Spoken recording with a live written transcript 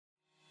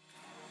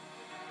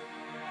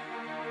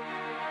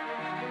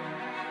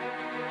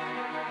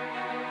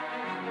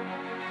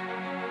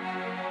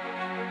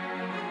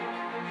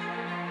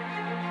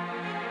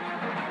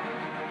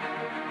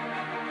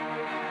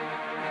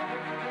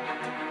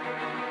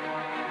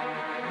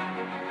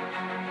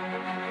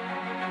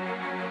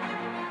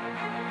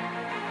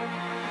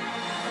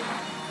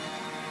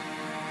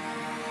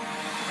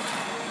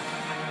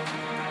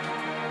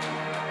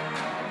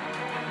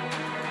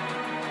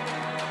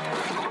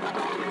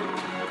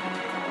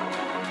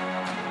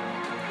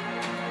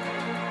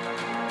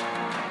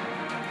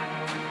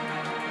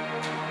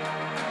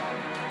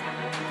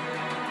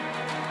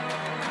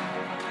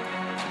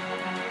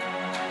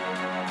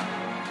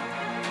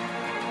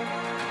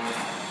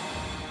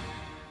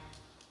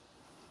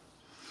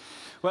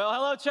Well,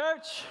 hello,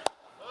 church.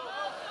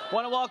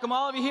 Want to welcome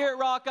all of you here at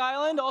Rock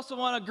Island. Also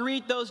want to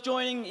greet those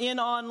joining in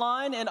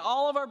online and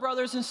all of our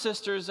brothers and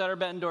sisters at our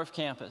Bettendorf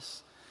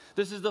campus.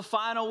 This is the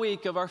final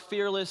week of our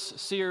Fearless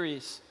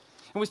series.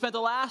 And we spent the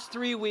last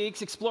 3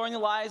 weeks exploring the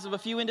lives of a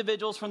few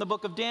individuals from the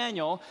book of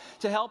Daniel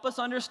to help us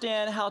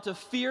understand how to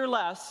fear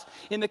less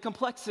in the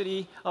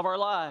complexity of our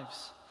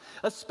lives,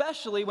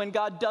 especially when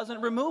God doesn't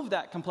remove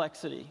that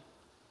complexity.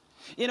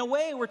 In a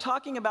way, we're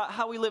talking about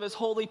how we live as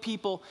holy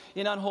people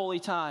in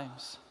unholy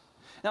times.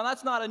 Now,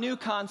 that's not a new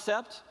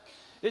concept.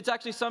 It's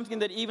actually something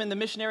that even the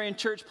missionary and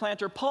church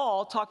planter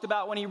Paul talked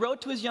about when he wrote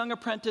to his young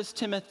apprentice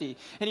Timothy.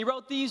 And he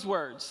wrote these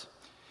words.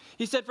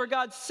 He said, "For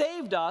God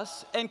saved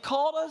us and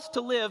called us to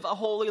live a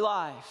holy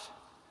life."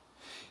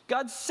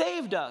 God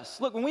saved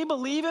us. Look, when we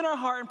believe in our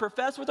heart and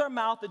profess with our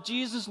mouth that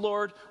Jesus is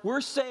Lord,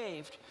 we're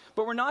saved.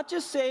 But we're not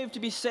just saved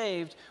to be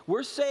saved.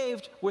 We're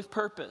saved with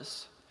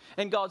purpose.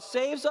 And God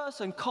saves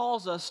us and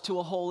calls us to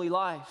a holy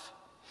life.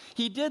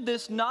 He did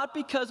this not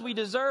because we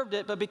deserved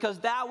it, but because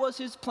that was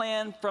his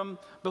plan from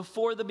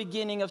before the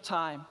beginning of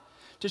time,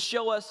 to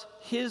show us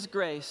his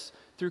grace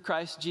through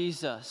Christ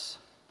Jesus.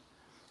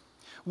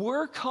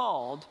 We're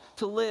called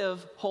to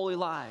live holy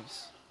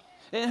lives.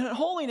 And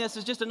holiness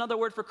is just another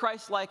word for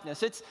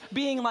Christ-likeness. It's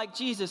being like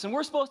Jesus, and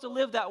we're supposed to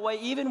live that way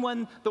even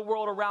when the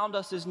world around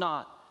us is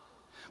not.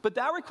 But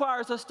that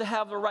requires us to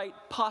have the right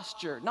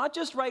posture, not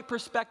just right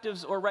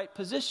perspectives or right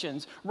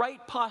positions,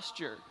 right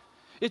posture.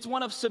 It's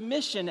one of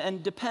submission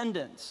and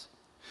dependence.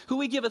 Who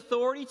we give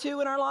authority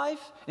to in our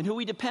life and who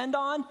we depend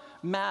on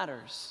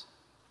matters.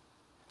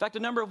 In fact, a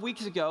number of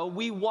weeks ago,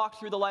 we walked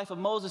through the life of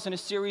Moses in a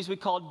series we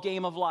called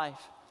Game of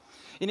Life.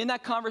 And in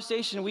that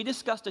conversation, we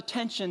discussed a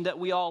tension that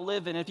we all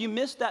live in. If you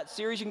missed that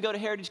series, you can go to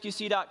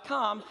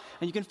heritageqc.com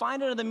and you can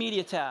find it under the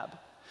media tab.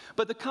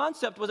 But the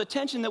concept was a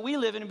tension that we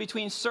live in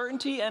between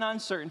certainty and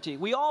uncertainty.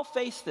 We all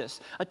face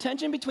this, a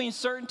tension between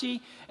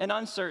certainty and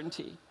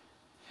uncertainty.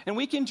 And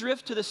we can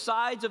drift to the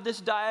sides of this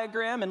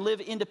diagram and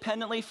live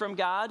independently from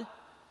God,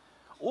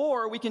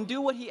 or we can do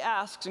what he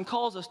asks and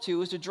calls us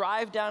to, is to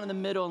drive down in the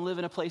middle and live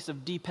in a place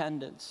of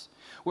dependence,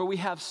 where we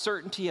have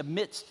certainty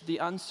amidst the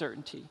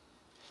uncertainty.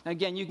 Now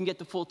again, you can get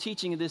the full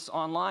teaching of this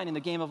online in the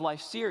Game of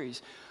Life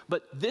series,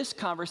 but this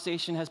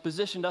conversation has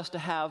positioned us to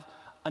have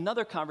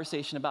another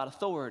conversation about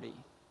authority.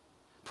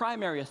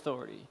 Primary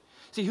authority.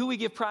 See, who we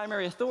give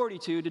primary authority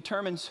to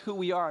determines who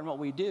we are and what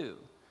we do.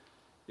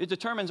 It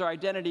determines our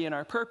identity and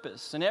our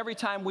purpose. And every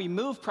time we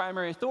move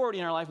primary authority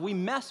in our life, we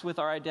mess with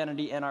our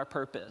identity and our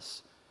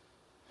purpose.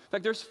 In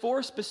fact, there's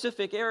 4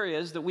 specific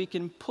areas that we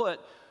can put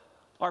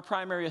our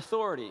primary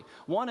authority.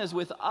 One is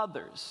with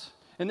others.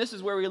 And this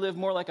is where we live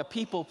more like a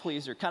people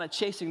pleaser, kind of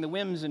chasing the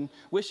whims and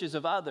wishes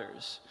of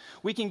others.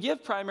 We can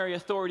give primary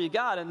authority to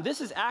God, and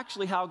this is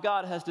actually how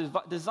God has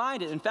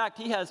designed it. In fact,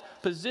 he has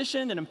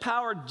positioned and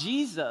empowered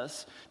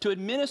Jesus to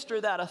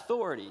administer that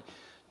authority,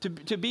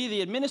 to be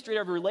the administrator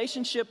of a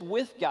relationship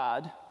with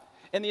God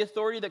and the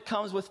authority that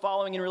comes with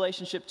following in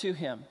relationship to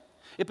him.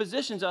 It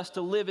positions us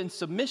to live in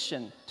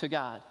submission to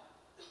God.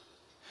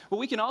 Well,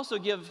 we can also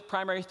give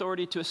primary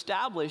authority to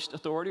established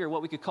authority, or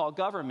what we could call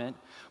government,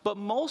 but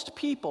most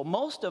people,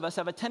 most of us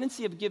have a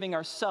tendency of giving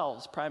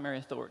ourselves primary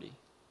authority.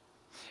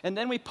 And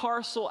then we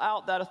parcel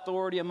out that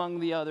authority among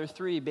the other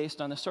 3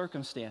 based on the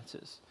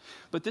circumstances.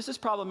 But this is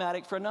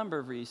problematic for a number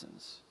of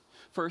reasons.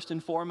 First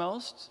and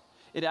foremost,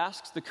 it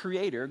asks the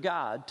Creator,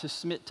 God, to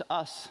submit to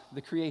us,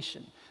 the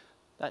creation.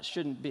 That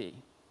shouldn't be.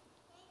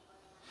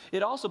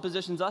 It also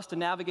positions us to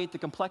navigate the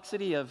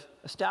complexity of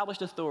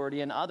established authority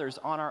and others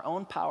on our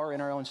own power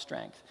and our own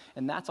strength.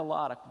 And that's a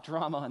lot of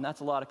drama and that's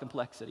a lot of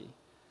complexity.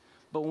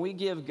 But when we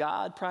give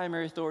God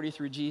primary authority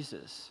through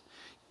Jesus,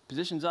 it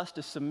positions us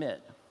to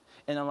submit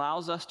and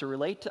allows us to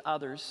relate to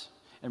others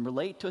and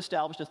relate to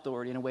established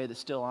authority in a way that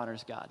still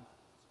honors God.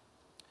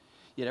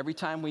 Yet every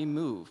time we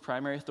move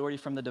primary authority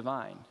from the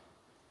divine,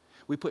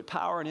 we put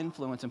power and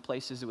influence in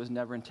places it was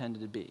never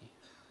intended to be.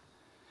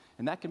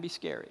 And that can be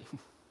scary.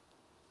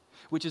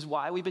 Which is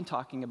why we've been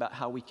talking about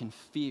how we can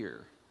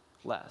fear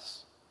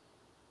less.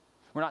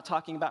 We're not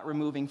talking about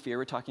removing fear,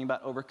 we're talking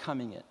about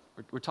overcoming it.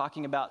 We're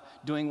talking about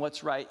doing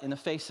what's right in the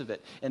face of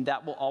it, and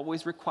that will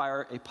always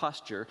require a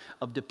posture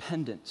of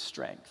dependent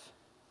strength.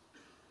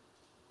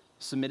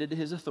 Submitted to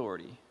his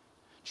authority,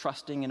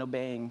 trusting and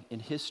obeying in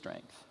his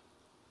strength.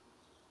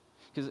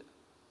 Because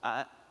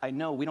I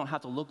know we don't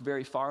have to look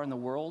very far in the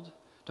world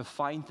to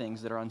find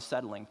things that are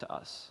unsettling to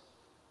us.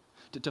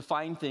 To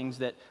find things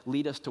that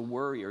lead us to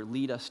worry or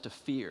lead us to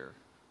fear.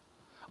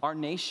 Our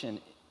nation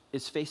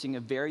is facing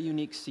a very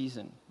unique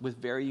season with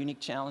very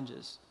unique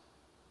challenges.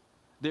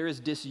 There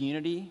is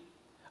disunity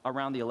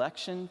around the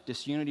election,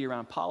 disunity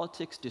around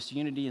politics,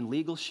 disunity in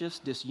legal shifts,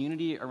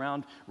 disunity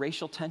around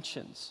racial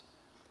tensions.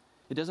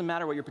 It doesn't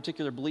matter what your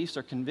particular beliefs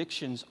or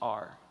convictions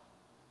are.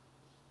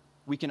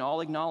 We can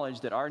all acknowledge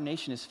that our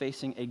nation is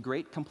facing a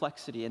great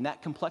complexity, and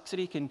that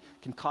complexity can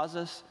cause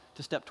us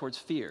to step towards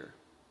fear.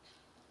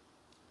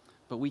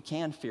 But we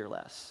can fear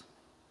less.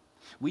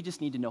 We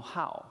just need to know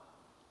how.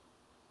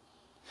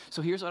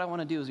 So here's what I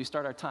want to do as we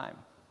start our time.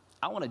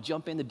 I want to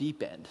jump in the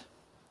deep end.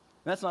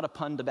 That's not a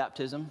pun to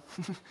baptism.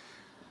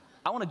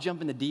 I want to jump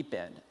in the deep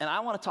end, and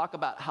I want to talk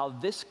about how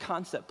this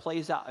concept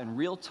plays out in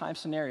real-time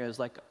scenarios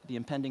like the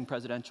impending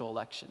presidential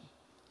election.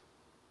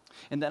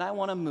 And then I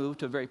want to move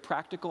to a very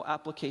practical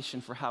application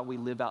for how we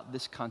live out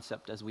this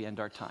concept as we end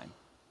our time.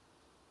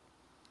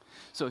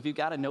 So if you've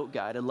got a note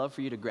guide, I'd love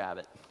for you to grab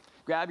it.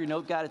 Grab your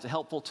note guide. It's a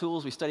helpful tool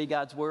as we study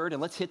God's word.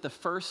 And let's hit the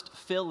first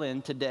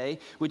fill-in today,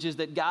 which is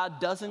that God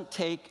doesn't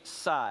take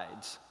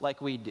sides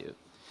like we do.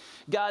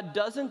 God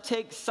doesn't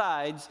take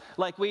sides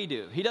like we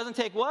do. He doesn't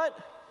take what?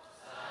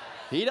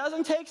 He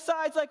doesn't take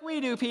sides like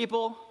we do,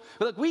 people.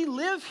 Look, we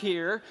live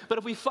here, but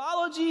if we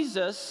follow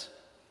Jesus,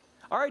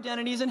 our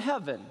identity is in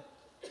heaven.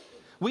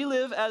 We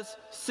live as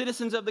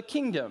citizens of the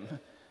kingdom.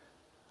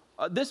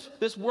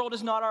 This world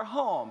is not our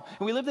home.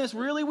 And we live in this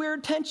really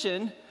weird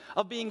tension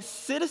of being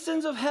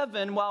citizens of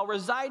heaven while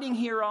residing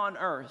here on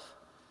earth.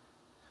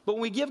 But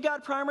when we give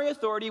God primary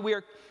authority,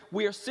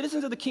 we are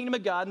citizens of the kingdom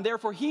of God, and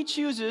therefore He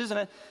chooses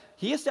and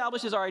He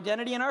establishes our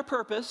identity and our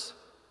purpose,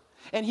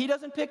 and He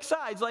doesn't pick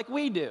sides like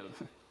we do.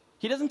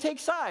 He doesn't take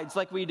sides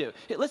like we do.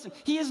 Listen,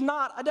 He is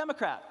not a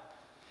Democrat.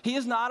 He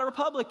is not a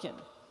Republican.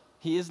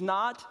 He is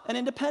not an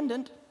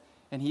independent,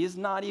 and He is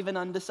not even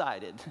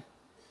undecided.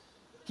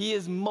 He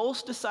is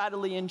most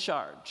decidedly in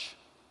charge,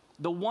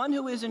 the one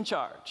who is in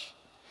charge,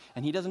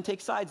 and He doesn't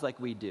take sides like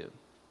we do.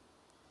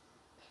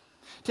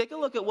 Take a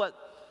look at what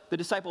the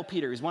disciple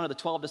Peter, who's one of the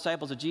 12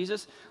 disciples of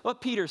Jesus,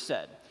 what Peter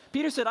said.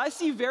 Peter said, I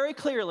see very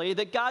clearly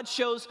that God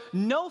shows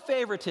no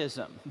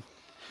favoritism.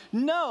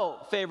 No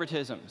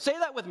favoritism. Say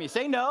that with me.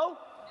 Say no.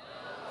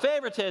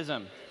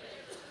 Favoritism.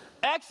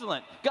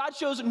 Excellent. God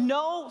shows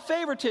no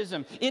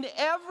favoritism in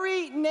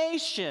every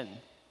nation.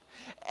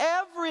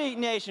 Every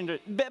nation.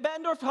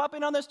 Bettendorf, hop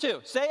in on this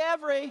too. Say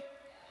every.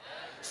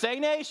 Say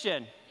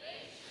nation.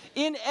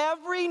 In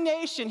every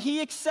nation,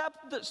 He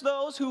accepts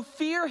those who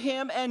fear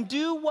Him and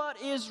do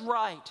what is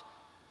right.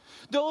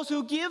 Those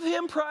who give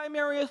Him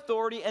primary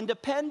authority and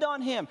depend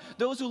on Him.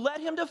 Those who let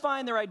Him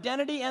define their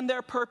identity and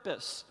their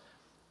purpose.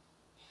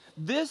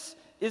 This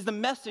is the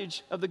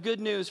message of the good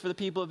news for the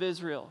people of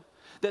Israel,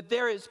 that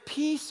there is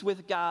peace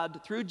with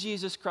God through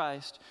Jesus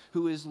Christ,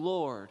 who is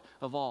Lord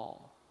of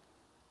all.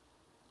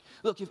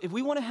 Look, if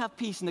we want to have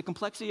peace in the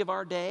complexity of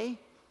our day,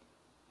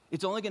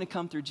 it's only going to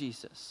come through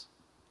Jesus,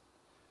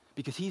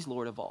 because He's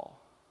Lord of all.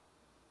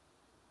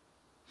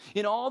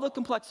 In all the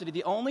complexity,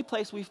 the only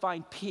place we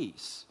find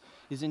peace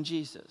is in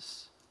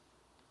Jesus.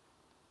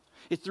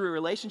 It's through a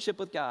relationship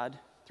with God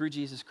through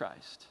Jesus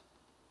Christ.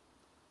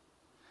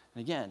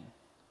 And again,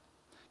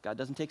 God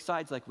doesn't take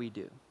sides like we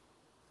do.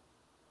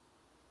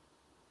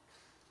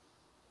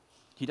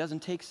 He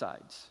doesn't take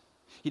sides.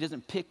 He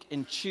doesn't pick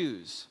and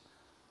choose.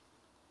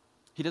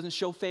 He doesn't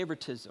show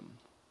favoritism.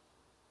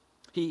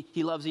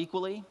 He loves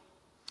equally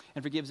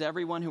and forgives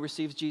everyone who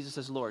receives Jesus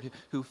as Lord,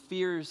 who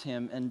fears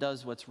Him and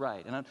does what's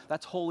right. And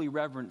that's holy,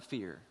 reverent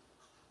fear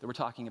that we're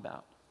talking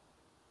about.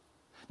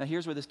 Now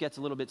here's where this gets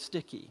a little bit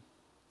sticky.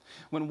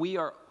 When we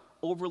are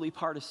overly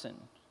partisan,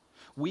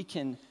 we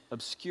can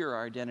obscure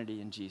our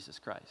identity in Jesus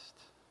Christ.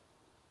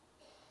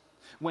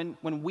 When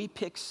we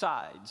pick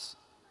sides,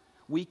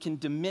 we can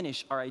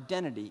diminish our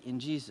identity in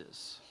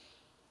Jesus.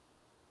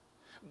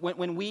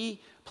 When we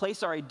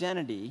place our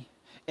identity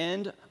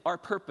and our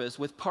purpose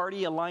with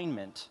party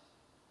alignment,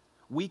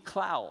 we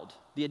cloud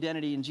the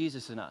identity in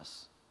Jesus in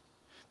us,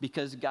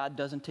 because God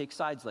doesn't take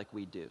sides like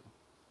we do.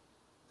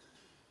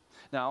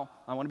 Now,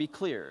 I want to be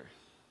clear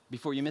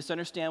before you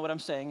misunderstand what I'm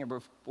saying,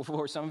 or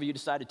before some of you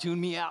decide to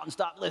tune me out and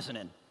stop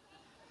listening.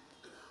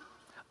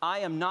 I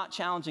am not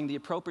challenging the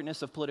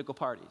appropriateness of political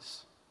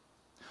parties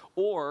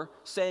or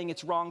saying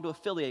it's wrong to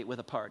affiliate with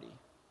a party.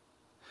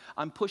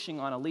 I'm pushing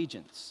on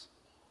allegiance,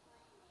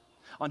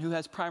 on who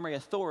has primary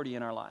authority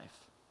in our life,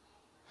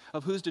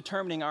 of who's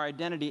determining our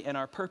identity and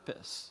our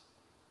purpose.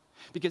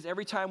 Because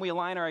every time we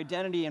align our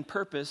identity and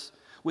purpose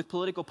with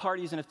political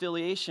parties and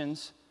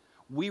affiliations,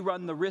 we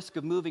run the risk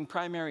of moving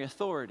primary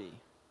authority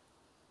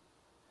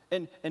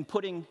and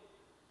putting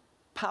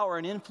power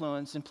and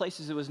influence in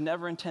places it was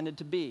never intended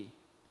to be.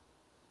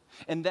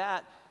 And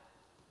that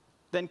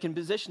then can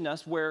position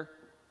us where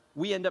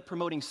we end up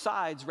promoting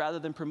sides rather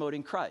than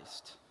promoting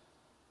Christ.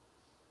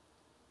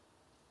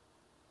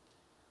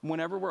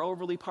 Whenever we're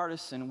overly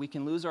partisan, we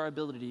can lose our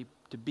ability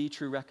to be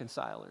true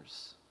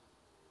reconcilers,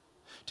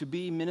 to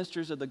be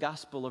ministers of the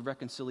gospel of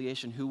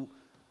reconciliation,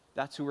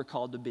 that's who we're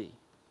called to be.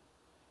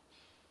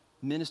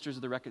 Ministers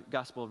of the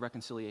gospel of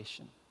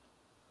reconciliation.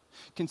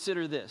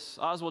 Consider this.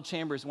 Oswald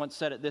Chambers once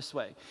said it this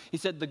way. He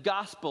said, the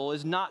gospel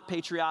is not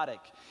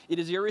patriotic. It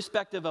is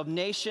irrespective of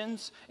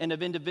nations and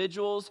of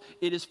individuals.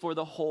 It is for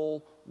the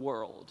whole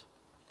world.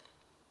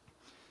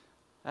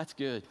 That's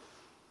good.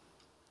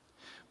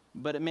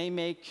 But it may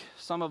make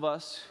some of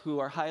us who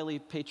are highly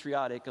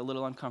patriotic a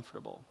little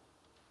uncomfortable.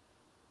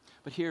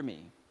 But hear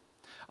me.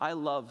 I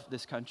love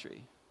this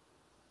country.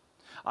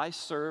 I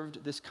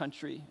served this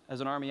country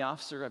as an Army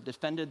officer. I've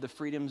defended the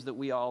freedoms that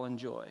we all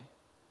enjoy.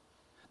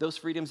 Those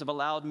freedoms have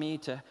allowed me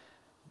to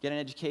get an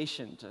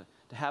education,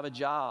 to have a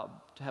job,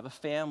 to have a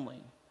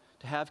family,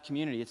 to have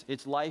community.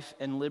 It's life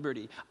and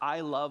liberty.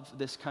 I love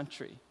this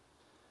country,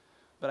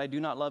 but I do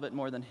not love it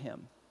more than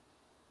him.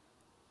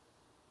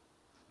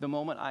 The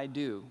moment I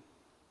do,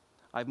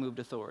 I've moved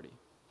authority.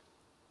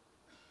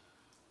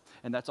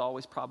 And that's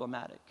always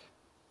problematic.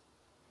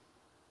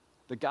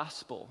 The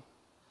gospel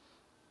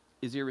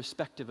is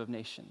irrespective of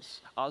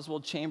nations.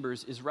 Oswald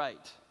Chambers is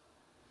right.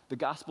 The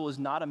gospel is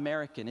not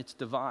American, it's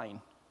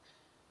divine.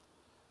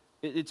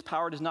 Its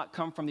power does not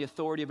come from the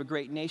authority of a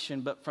great nation,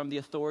 but from the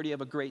authority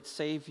of a great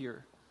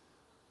Savior.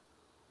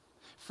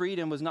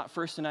 Freedom was not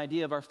first an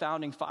idea of our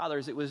founding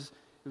fathers, it was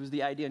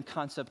the idea and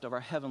concept of our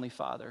Heavenly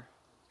Father.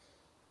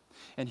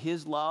 And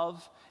his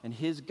love and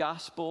his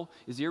gospel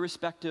is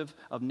irrespective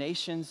of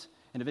nations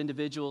and of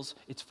individuals.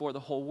 It's for the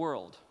whole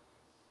world.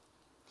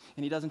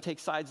 And he doesn't take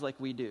sides like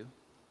we do.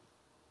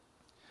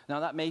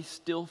 Now that may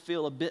still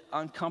feel a bit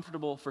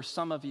uncomfortable for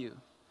some of you,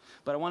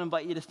 but I want to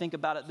invite you to think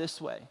about it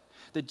this way.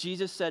 That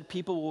Jesus said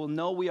people will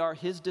know we are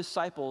his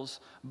disciples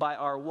by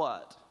our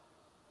what?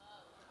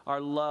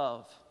 Our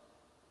love.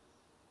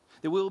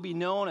 That we will be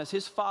known as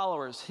his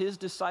followers, his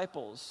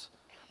disciples,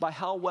 by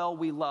how well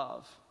we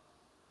love,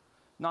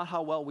 not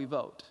how well we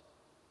vote.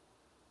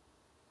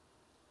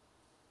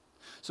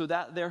 So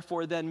that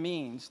therefore then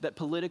means that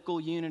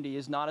political unity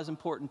is not as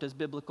important as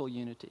biblical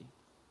unity.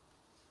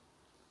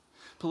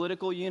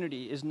 Political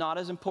unity is not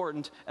as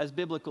important as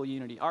biblical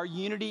unity. Our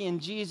unity in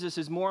Jesus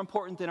is more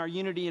important than our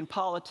unity in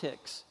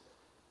politics.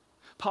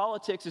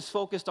 Politics is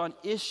focused on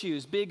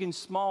issues, big and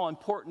small,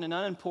 important and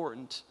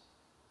unimportant.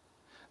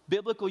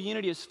 Biblical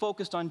unity is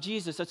focused on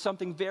Jesus. That's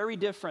something very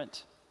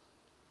different.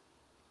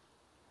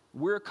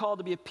 We're called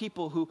to be a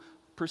people who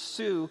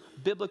pursue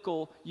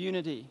biblical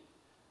unity.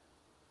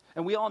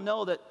 And we all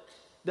know that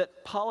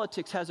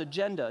politics has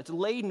agenda. It's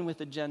laden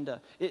with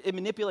agenda. It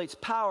manipulates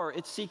power.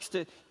 It seeks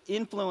to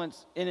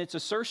influence in its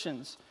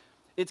assertions.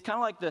 It's kind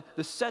of like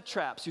the set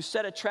traps who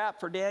set a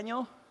trap for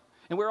Daniel,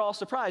 and we're all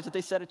surprised that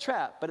they set a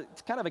trap, but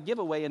it's kind of a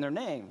giveaway in their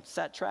name.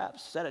 Set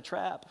traps, set a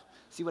trap.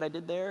 See what I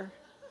did there?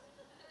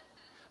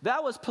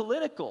 That was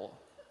political.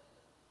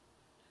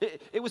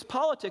 It was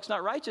politics,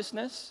 not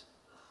righteousness.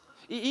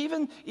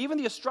 Even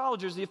the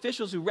astrologers, the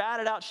officials who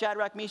ratted out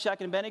Shadrach, Meshach,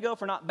 and Abednego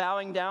for not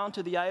bowing down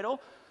to the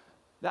idol,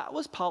 that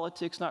was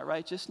politics, not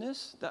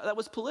righteousness. That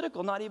was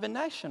political, not even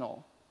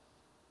national.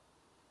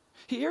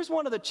 Here's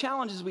one of the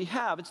challenges we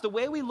have. It's the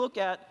way we look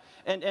at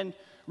and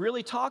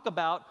really talk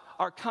about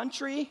our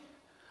country,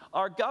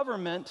 our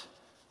government,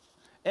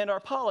 and our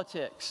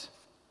politics.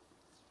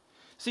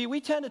 See,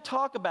 we tend to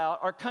talk about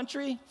our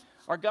country,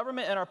 our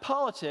government, and our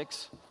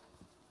politics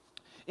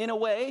in a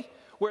way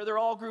where they're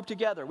all grouped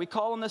together. We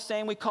call them the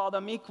same, we call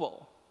them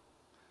equal.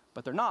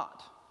 But they're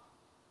not.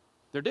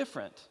 They're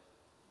different.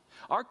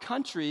 Our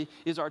country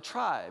is our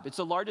tribe. It's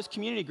the largest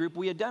community group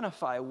we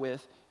identify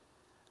with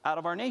out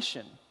of our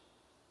nation.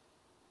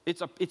 It's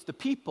the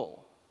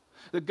people.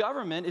 The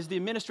government is the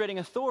administrating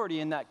authority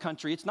in that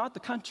country. It's not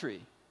the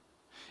country.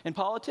 In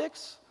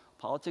politics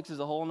is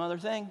a whole other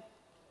thing.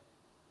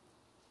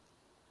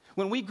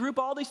 When we group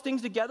all these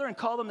things together and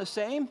call them the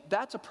same,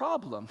 that's a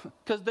problem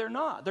because they're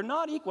not. They're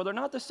not equal. They're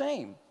not the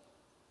same.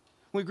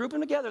 When we group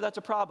them together, that's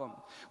a problem.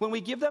 When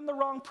we give them the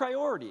wrong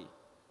priority,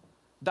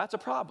 that's a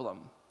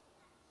problem.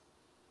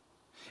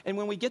 And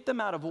when we get them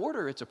out of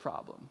order, it's a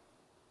problem.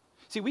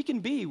 See, we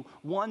can be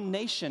one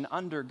nation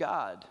under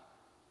God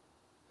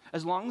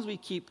as long as we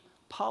keep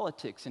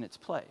politics in its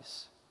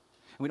place.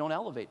 And we don't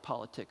elevate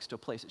politics to a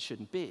place it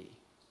shouldn't be.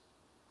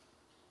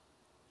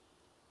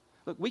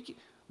 Look,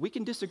 we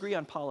can disagree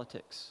on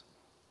politics.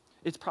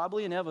 It's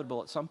probably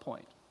inevitable at some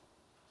point.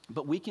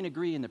 But we can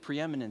agree in the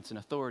preeminence and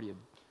authority of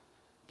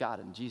God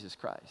and Jesus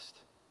Christ.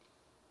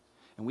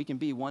 And we can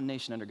be one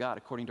nation under God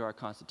according to our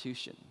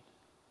Constitution.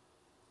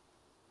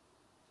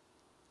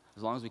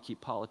 As long as we keep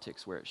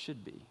politics where it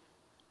should be.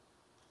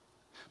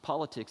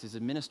 Politics is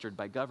administered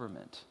by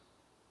government.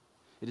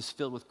 It is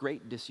filled with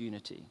great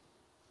disunity.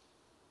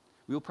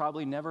 We will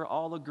probably never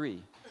all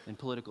agree in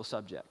political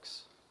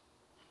subjects.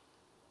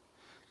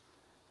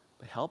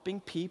 But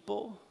helping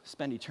people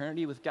spend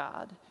eternity with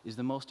God is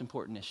the most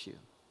important issue.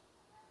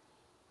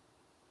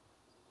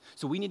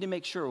 So we need to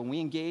make sure when we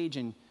engage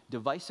in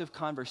divisive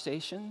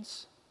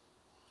conversations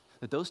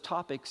that those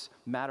topics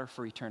matter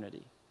for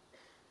eternity.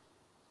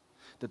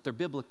 That they're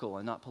biblical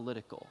and not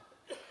political.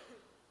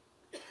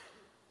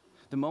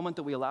 The moment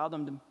that we allow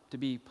them to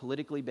be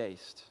politically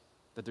based,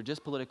 that they're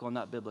just political and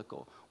not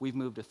biblical, we've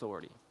moved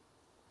authority.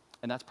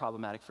 And that's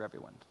problematic for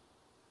everyone.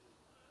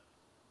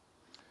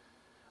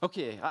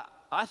 Okay,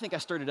 I think I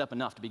stirred it up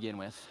enough to begin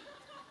with.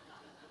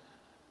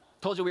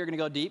 Told you we were going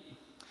to go deep.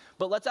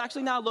 But let's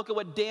actually now look at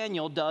what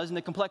Daniel does in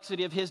the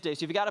complexity of his day.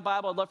 So if you got a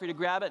Bible, I'd love for you to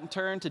grab it and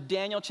turn to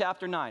Daniel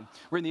chapter 9.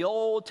 We're in the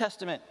Old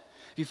Testament.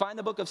 If you find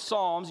the book of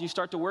Psalms and you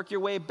start to work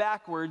your way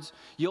backwards,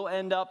 you'll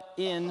end up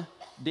in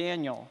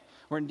Daniel.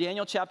 We're in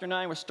Daniel chapter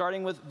 9. We're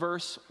starting with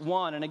verse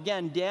 1. And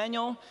again,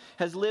 Daniel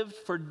has lived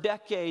for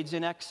decades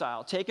in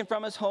exile, taken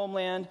from his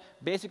homeland,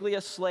 basically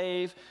a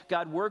slave.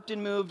 God worked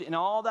and moved in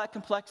all that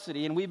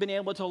complexity, and we've been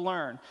able to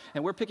learn.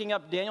 And we're picking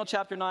up Daniel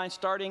chapter 9,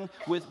 starting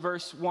with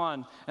verse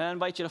 1. And I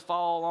invite you to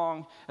follow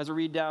along as we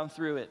read down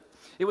through it.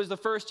 It was the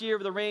first year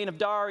of the reign of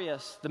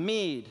Darius the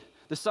Mede,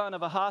 the son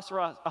of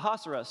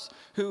Ahasuerus,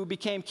 who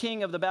became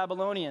king of the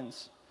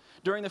Babylonians.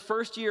 During the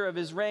first year of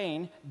his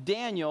reign,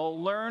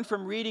 Daniel learned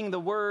from reading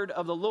the word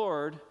of the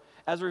Lord,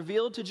 as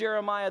revealed to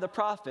Jeremiah the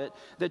prophet,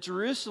 that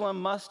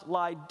Jerusalem must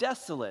lie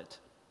desolate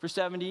for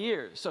 70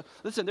 years. So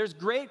listen, there's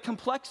great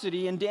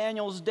complexity in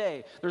Daniel's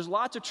day. There's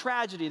lots of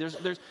tragedy.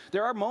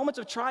 There are moments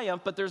of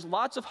triumph, but there's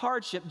lots of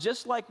hardship,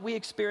 just like we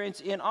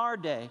experience in our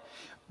day.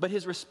 But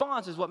his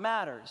response is what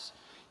matters.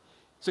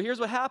 So here's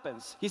what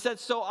happens. He said,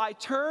 "So I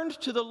turned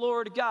to the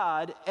Lord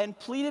God and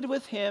pleaded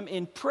with him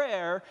in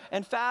prayer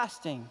and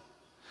fasting.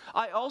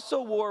 I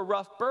also wore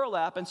rough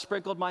burlap and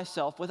sprinkled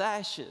myself with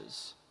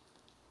ashes."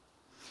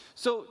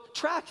 So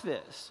track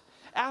this.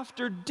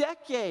 After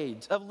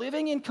decades of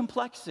living in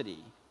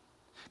complexity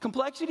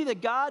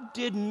that God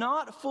did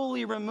not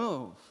fully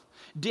remove,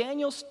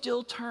 Daniel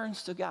still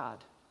turns to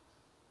God.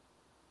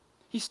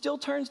 He still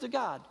turns to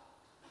God.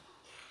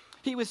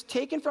 He was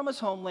taken from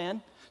his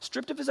homeland,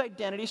 stripped of his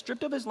identity,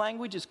 stripped of his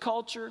language, his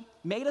culture,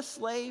 made a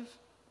slave.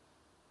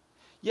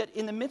 Yet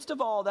in the midst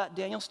of all that,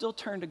 Daniel still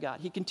turned to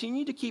God. He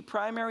continued to keep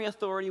primary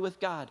authority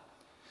with God,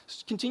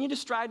 continued to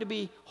strive to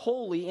be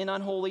holy in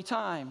unholy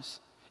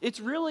times. It's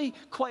really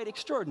quite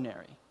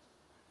extraordinary.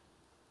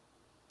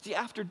 See,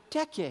 after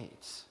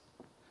decades,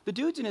 the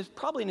dude's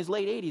probably in his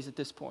late 80s at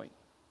this point,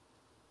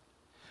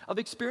 of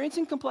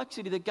experiencing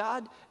complexity that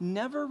God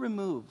never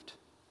removed,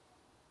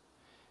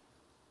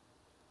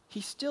 he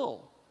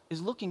still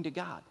is looking to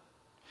God.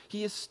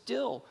 He is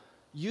still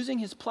using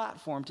his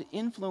platform to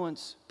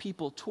influence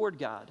people toward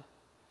God.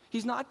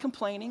 He's not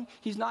complaining,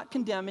 he's not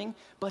condemning,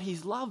 but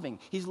he's loving.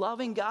 He's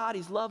loving God,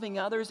 he's loving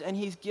others, and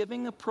he's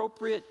giving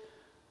appropriate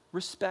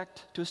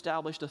respect to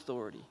established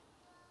authority.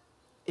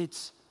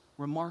 It's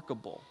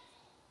remarkable.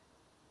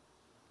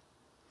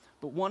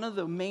 But one of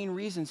the main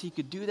reasons he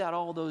could do that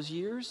all those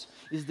years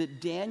is that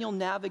Daniel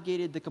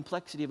navigated the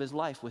complexity of his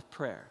life with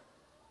prayer.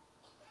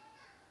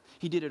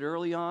 He did it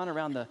early on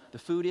around the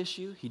food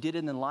issue. He did it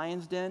in the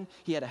lion's den.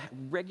 He had a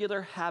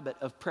regular habit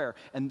of prayer,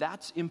 and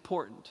that's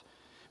important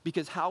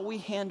because how we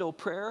handle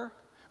prayer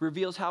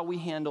reveals how we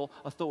handle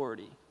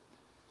authority.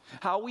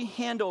 How we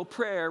handle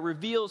prayer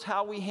reveals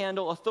how we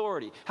handle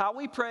authority. How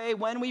we pray,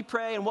 when we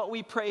pray, and what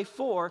we pray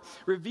for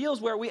reveals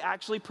where we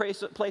actually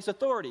place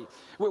authority,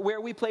 where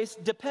we place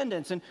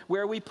dependence, and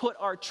where we put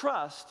our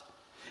trust.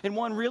 And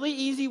one really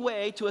easy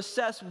way to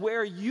assess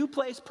where you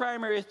place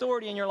primary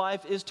authority in your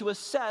life is to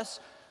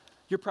assess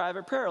your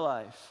private prayer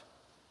life.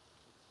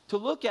 To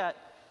look at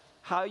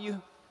how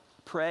you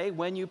pray,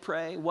 when you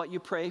pray, what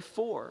you pray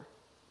for.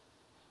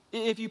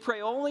 If you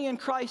pray only in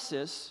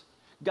crisis,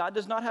 God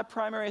does not have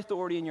primary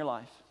authority in your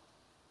life.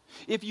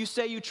 If you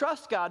say you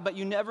trust God, but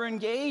you never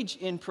engage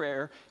in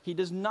prayer, He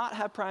does not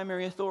have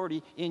primary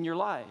authority in your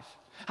life.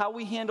 How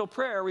we handle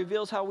prayer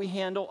reveals how we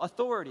handle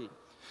authority.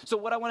 So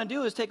what I want to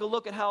do is take a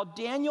look at how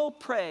Daniel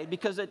prayed,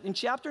 because in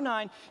chapter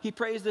 9, he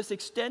prays this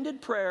extended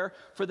prayer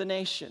for the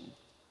nation.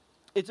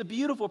 It's a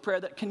beautiful prayer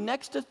that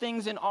connects to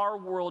things in our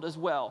world as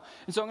well.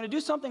 And so I'm going to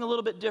do something a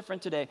little bit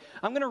different today.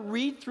 I'm going to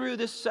read through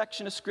this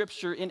section of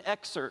Scripture in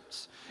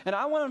excerpts. And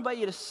I want to invite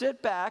you to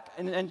sit back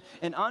and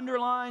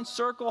underline,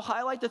 circle,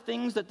 highlight the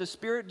things that the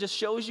Spirit just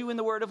shows you in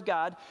the Word of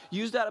God.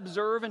 Use that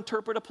observe,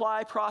 interpret,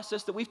 apply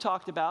process that we've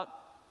talked about.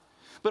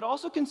 But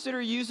also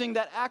consider using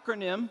that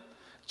acronym,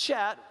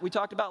 CHAT, we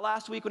talked about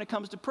last week when it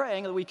comes to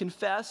praying, that we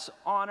confess,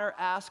 honor,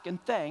 ask,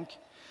 and thank.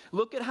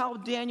 Look at how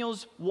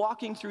Daniel's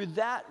walking through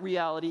that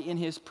reality in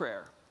his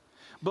prayer.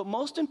 But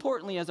most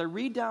importantly, as I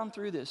read down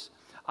through this,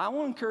 I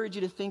want to encourage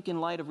you to think in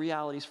light of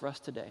realities for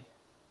us today.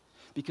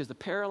 Because the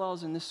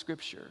parallels in this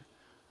scripture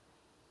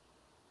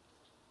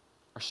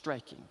are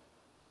striking.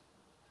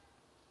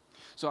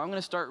 So I'm going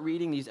to start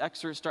reading these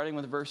excerpts starting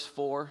with verse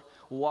 4.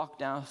 We'll walk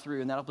down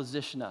through, and that'll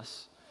position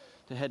us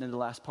to head into the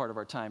last part of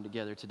our time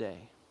together today.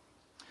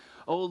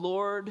 O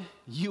Lord,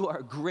 you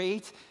are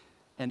great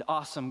and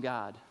awesome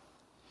God.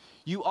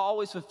 You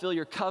always fulfill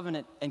your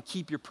covenant and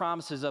keep your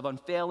promises of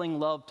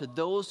unfailing love to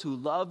those who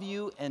love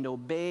you and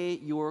obey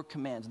your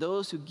commands,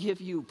 those who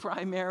give you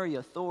primary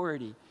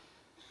authority.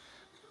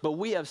 But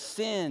we have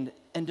sinned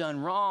and done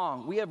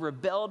wrong. We have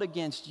rebelled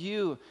against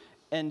you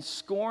and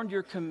scorned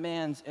your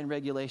commands and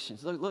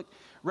regulations. Look,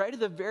 right at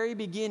the very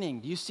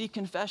beginning, do you see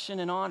confession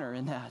and honor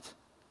in that?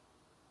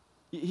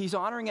 He's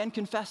honoring and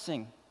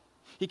confessing.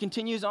 He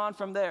continues on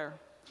from there.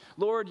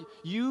 Lord,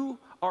 you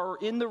are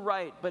in the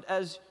right, but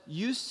as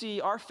you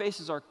see, our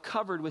faces are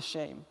covered with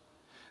shame.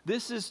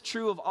 This is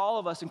true of all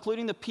of us,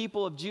 including the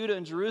people of Judah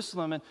and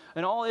Jerusalem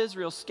and all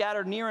Israel,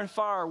 scattered near and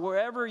far,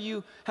 wherever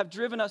you have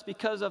driven us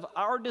because of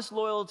our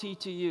disloyalty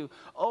to you.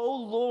 Oh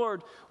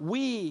Lord,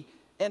 we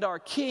And our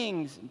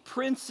kings and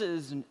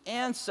princes and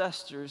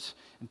ancestors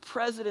and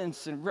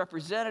presidents and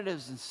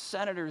representatives and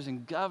senators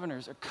and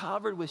governors are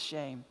covered with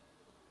shame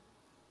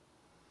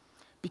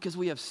because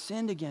we have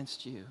sinned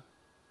against you.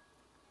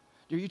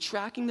 Are you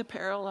tracking the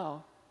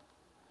parallel?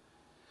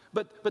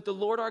 But the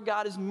Lord our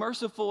God is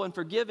merciful and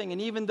forgiving, and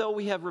even though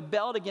we have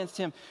rebelled against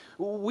him,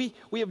 we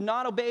have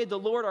not obeyed the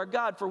Lord our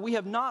God, for we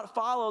have not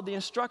followed the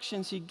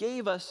instructions he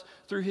gave us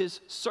through his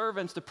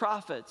servants, the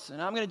prophets.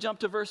 And I'm going to jump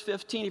to verse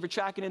 15 if you're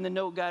tracking in the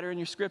note guide or in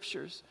your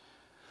scriptures.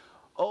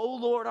 O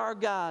Lord our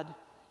God,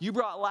 you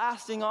brought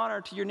lasting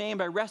honor to your name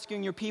by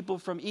rescuing your people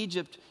from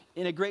Egypt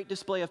in a great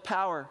display of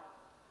power.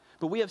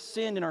 But we have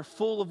sinned and are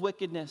full of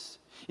wickedness.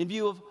 In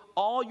view of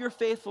all your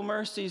faithful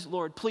mercies,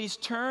 Lord, please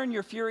turn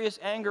your furious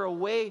anger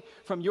away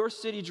from your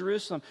city,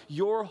 Jerusalem,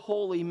 your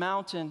holy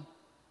mountain.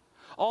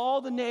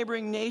 All the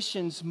neighboring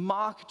nations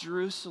mock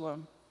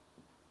Jerusalem.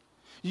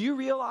 Do you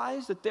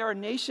realize that there are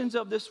nations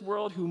of this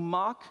world who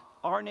mock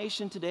our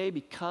nation today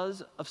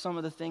because of some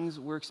of the things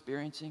we're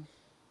experiencing?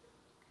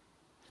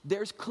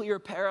 There's clear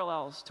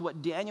parallels to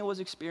what Daniel was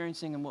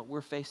experiencing and what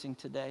we're facing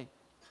today.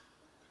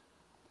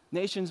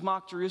 Nations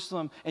mock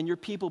Jerusalem and your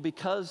people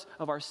because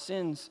of our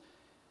sins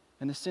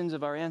and the sins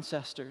of our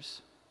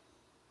ancestors.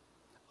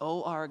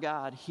 O our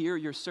God, hear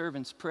your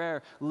servant's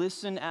prayer.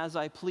 Listen as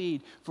I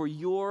plead. For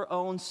your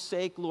own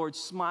sake, Lord,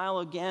 smile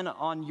again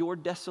on your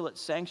desolate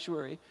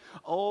sanctuary.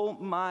 O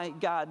my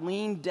God,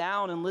 lean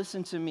down and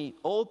listen to me.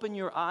 Open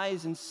your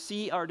eyes and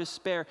see our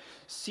despair.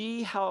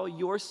 See how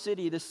your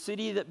city, the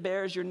city that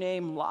bears your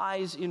name,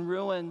 lies in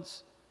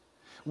ruins.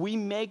 We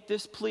make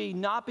this plea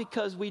not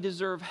because we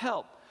deserve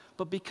help,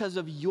 but because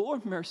of your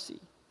mercy.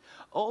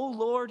 O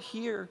Lord,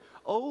 hear.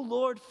 O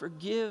Lord,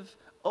 forgive.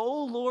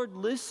 O Lord,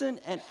 listen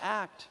and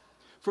act.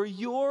 For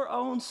your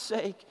own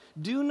sake,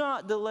 do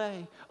not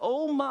delay.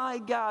 O my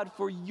God,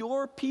 for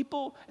your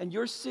people and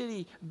your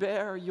city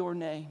bear your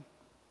name.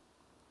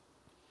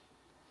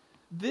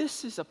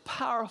 This is a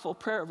powerful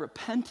prayer of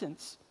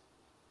repentance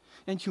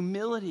and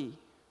humility,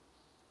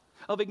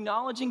 of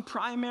acknowledging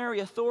primary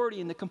authority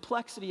in the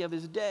complexity of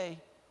his day.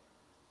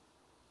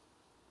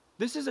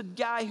 This is a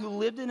guy who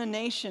lived in a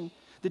nation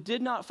that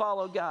did not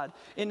follow God,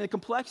 in the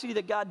complexity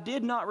that God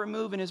did not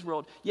remove in his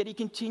world, yet he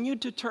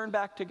continued to turn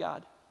back to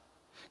God.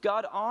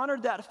 God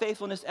honored that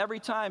faithfulness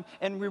every time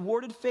and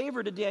rewarded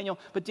favor to Daniel,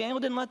 but Daniel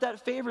didn't let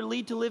that favor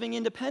lead to living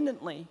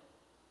independently.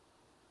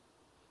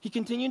 He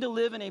continued to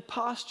live in a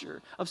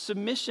posture of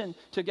submission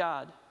to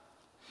God.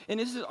 And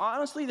this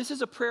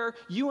is a prayer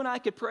you and I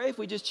could pray if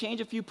we just change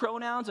a few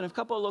pronouns and a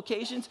couple of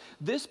locations.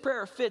 This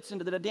prayer fits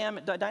into the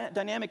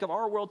dynamic of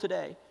our world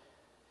today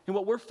and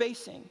what we're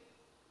facing.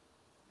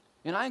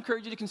 And I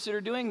encourage you to consider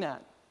doing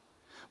that.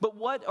 But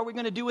what are we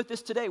going to do with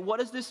this today? What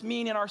does this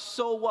mean in our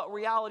so what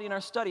reality in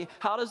our study?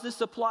 How does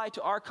this apply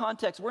to our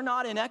context? We're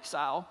not in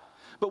exile,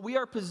 but we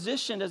are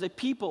positioned as a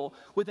people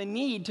with a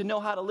need to know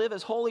how to live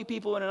as holy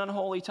people in an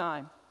unholy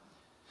time.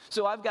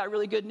 So I've got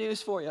really good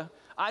news for you.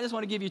 I just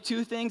want to give you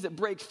two things that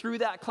break through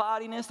that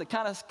cloudiness, that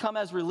kind of come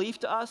as relief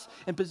to us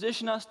and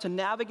position us to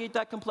navigate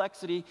that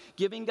complexity,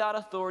 giving God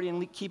authority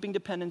and keeping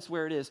dependence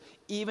where it is,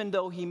 even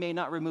though he may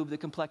not remove the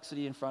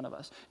complexity in front of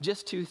us.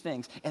 Just two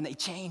things, and they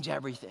change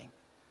everything.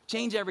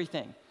 Change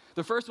everything.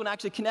 The first one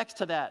actually connects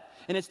to that,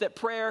 and it's that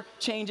prayer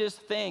changes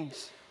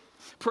things.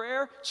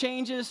 Prayer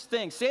changes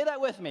things. Say that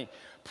with me.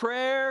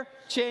 Prayer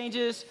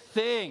changes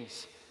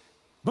things.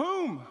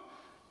 Boom.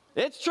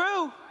 It's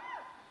true.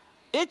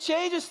 It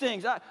changes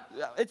things.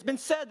 It's been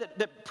said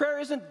that prayer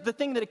isn't the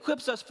thing that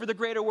equips us for the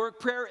greater work.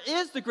 Prayer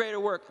is the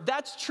greater work.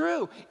 That's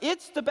true.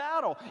 It's the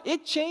battle.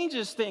 It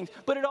changes things,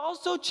 but it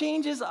also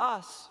changes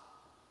us.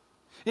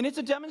 And it's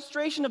a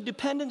demonstration of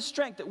dependent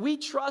strength that we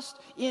trust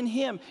in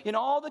him in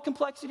all the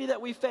complexity that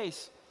we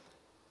face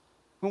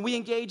when we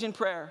engage in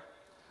prayer.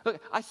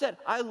 Look, I said,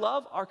 I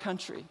love our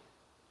country,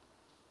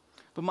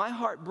 but my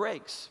heart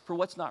breaks for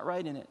what's not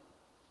right in it,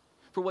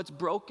 for what's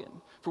broken,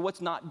 for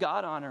what's not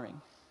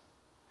God-honoring.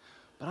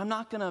 But I'm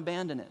not going to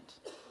abandon it.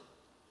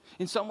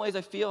 In some ways,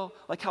 I feel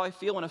like how I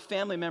feel when a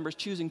family member is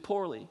choosing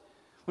poorly.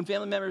 When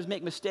family members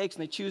make mistakes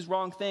and they choose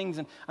wrong things,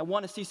 and I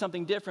want to see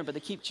something different, but they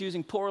keep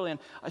choosing poorly, and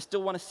I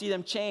still want to see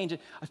them change.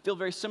 And I feel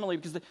very similarly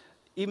because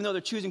even though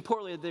they're choosing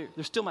poorly,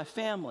 they're still my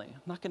family.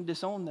 I'm not going to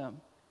disown them.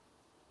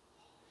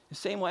 The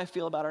same way I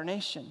feel about our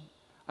nation.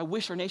 I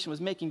wish our nation was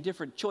making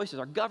different choices.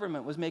 Our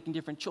government was making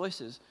different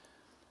choices.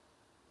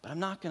 But I'm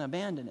not going to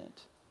abandon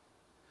it.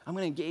 I'm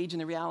going to engage in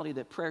the reality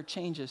that prayer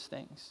changes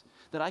things,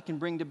 that I can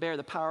bring to bear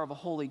the power of a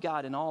holy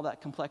God in all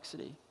that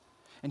complexity.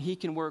 And he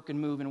can work and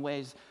move in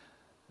ways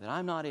that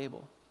I'm not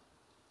able.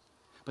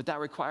 But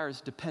that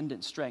requires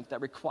dependent strength. That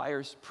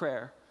requires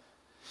prayer.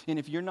 And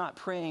if you're not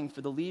praying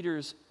for the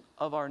leaders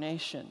of our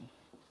nation,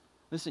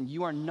 listen,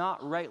 you are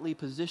not rightly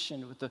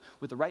positioned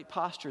with the right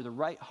posture, the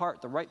right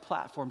heart, the right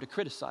platform to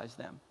criticize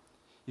them.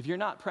 If you're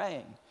not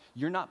praying,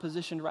 you're not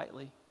positioned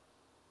rightly.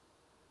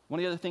 One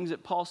of the other things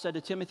that Paul said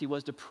to Timothy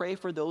was to pray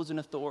for those in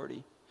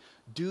authority.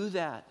 Do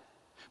that.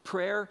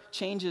 Prayer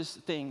changes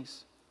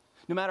things.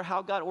 No matter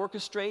how God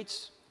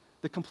orchestrates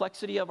the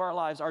complexity of our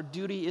lives, our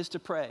duty is to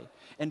pray,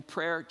 and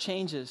prayer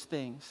changes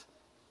things.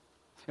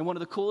 And one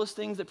of the coolest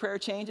things that prayer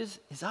changes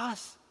is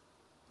us.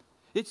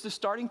 It's the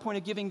starting point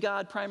of giving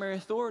God primary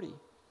authority.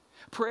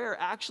 Prayer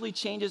actually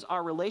changes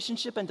our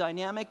relationship and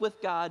dynamic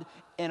with God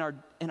and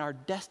our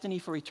destiny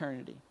for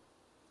eternity.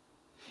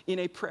 In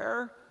a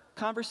prayer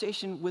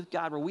conversation with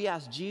God where we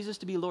ask Jesus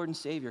to be Lord and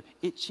Savior,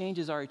 it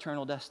changes our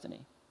eternal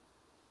destiny.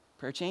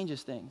 Prayer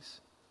changes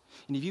things.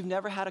 And if you've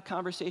never had a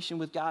conversation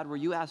with God where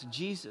you ask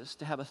Jesus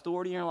to have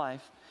authority in your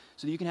life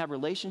so that you can have a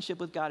relationship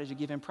with God as you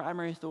give him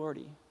primary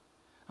authority,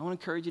 I want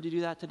to encourage you to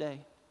do that today.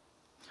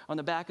 On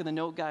the back of the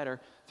note guide are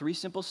 3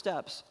 simple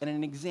steps and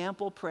an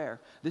example prayer.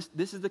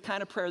 This is the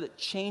kind of prayer that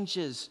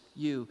changes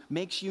you,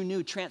 makes you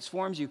new,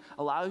 transforms you,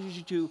 allows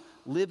you to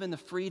live in the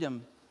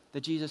freedom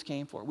that Jesus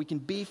came for. We can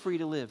be free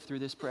to live through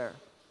this prayer.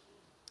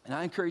 And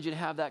I encourage you to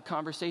have that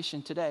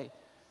conversation today.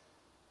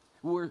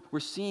 We're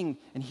seeing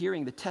and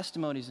hearing the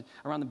testimonies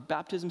around the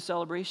baptism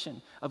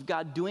celebration of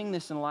God doing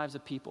this in the lives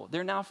of people.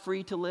 They're now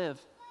free to live.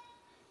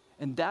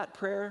 And that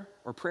prayer,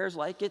 or prayers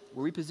like it,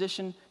 where we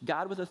position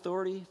God with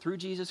authority through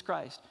Jesus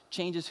Christ,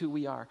 changes who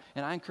we are.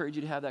 And I encourage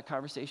you to have that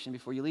conversation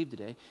before you leave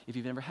today if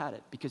you've never had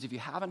it. Because if you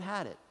haven't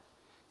had it,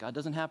 God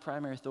doesn't have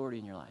primary authority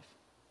in your life.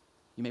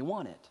 You may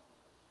want it,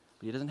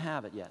 but he doesn't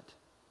have it yet.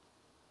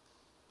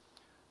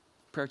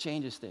 Prayer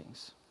changes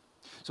things.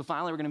 So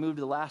finally, we're going to move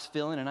to the last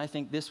fill-in, and I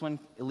think this one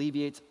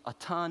alleviates a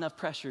ton of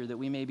pressure that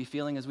we may be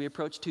feeling as we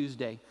approach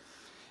Tuesday.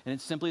 And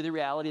it's simply the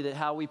reality that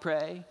how we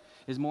pray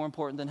is more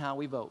important than how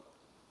we vote.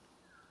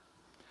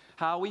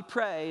 How we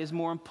pray is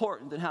more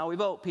important than how we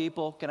vote,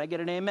 people. Can I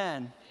get an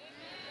amen? Amen.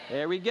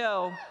 There we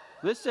go.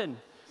 Listen,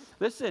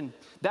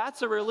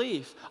 that's a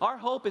relief. Our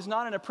hope is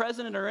not in a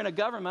president or in a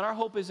government. Our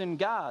hope is in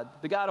God,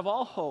 the God of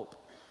all hope.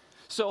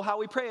 So how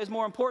we pray is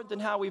more important than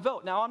how we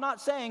vote. Now, I'm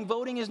not saying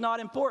voting is not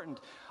important.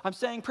 I'm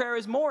saying prayer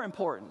is more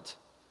important.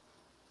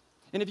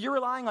 And if you're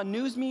relying on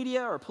news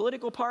media or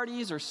political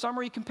parties or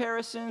summary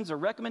comparisons or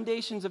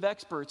recommendations of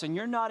experts, and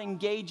you're not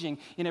engaging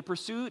in a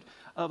pursuit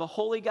of a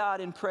holy God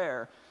in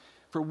prayer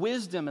for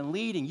wisdom and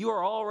leading, you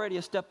are already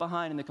a step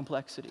behind in the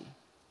complexity.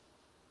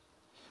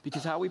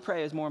 Because how we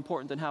pray is more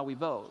important than how we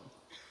vote.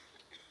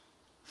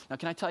 Now,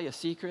 can I tell you a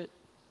secret?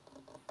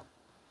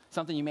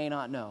 Something you may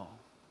not know.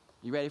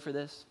 You ready for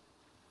this?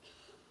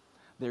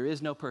 There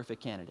is no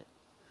perfect candidate.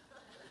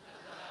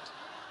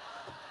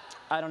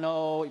 I don't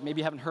know,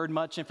 maybe you haven't heard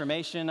much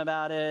information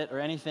about it or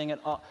anything at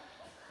all.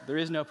 There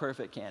is no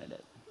perfect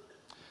candidate.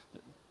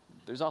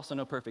 There's also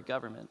no perfect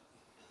government.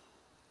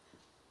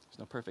 There's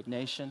no perfect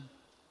nation.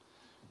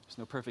 There's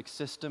no perfect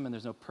system, and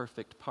there's no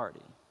perfect party.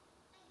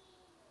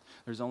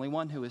 There's only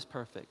one who is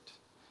perfect,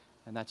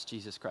 and that's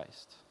Jesus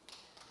Christ.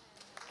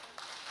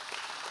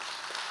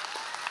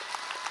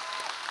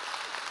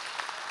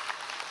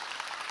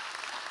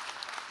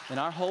 And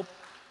our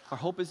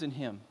hope is in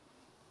him.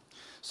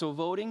 So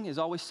voting is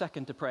always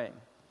second to praying.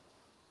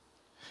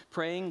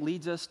 Praying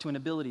leads us to an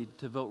ability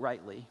to vote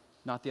rightly,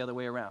 not the other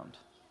way around.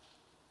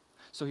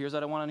 So here's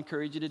what I want to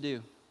encourage you to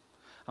do.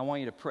 I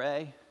want you to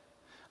pray.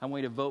 I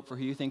want you to vote for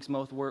who you think's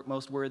most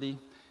worthy, and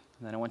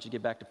then I want you to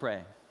get back to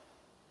praying.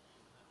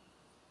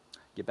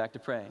 Get back to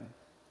praying.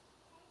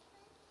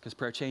 Because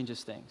prayer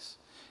changes things.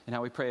 And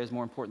how we pray is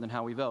more important than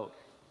how we vote.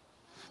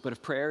 But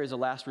if prayer is a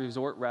last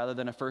resort rather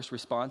than a first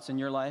response in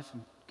your life,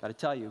 I've got to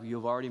tell you,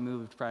 you've already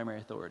moved primary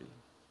authority.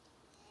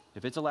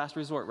 If it's a last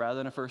resort rather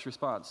than a first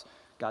response,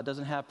 God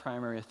doesn't have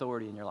primary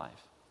authority in your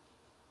life.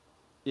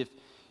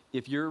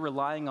 If you're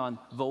relying on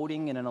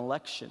voting in an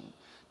election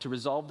to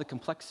resolve the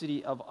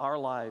complexity of our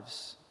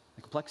lives,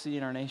 the complexity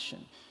in our nation,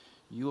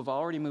 you have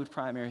already moved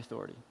primary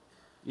authority.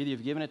 Either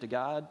you've given it to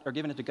God, or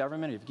given it to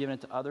government, or you've given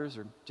it to others,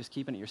 or just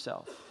keeping it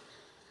yourself.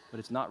 But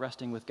it's not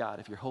resting with God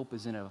if your hope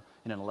is in an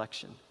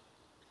election.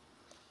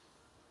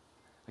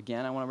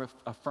 Again, I want to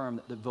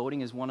affirm that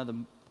voting is one of the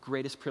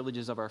greatest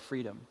privileges of our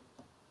freedom.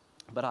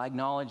 But I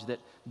acknowledge that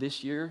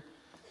this year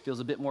feels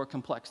a bit more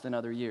complex than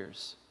other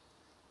years.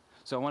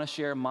 So I want to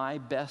share my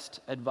best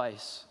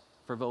advice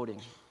for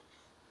voting.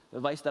 The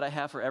advice that I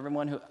have for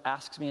everyone who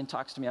asks me and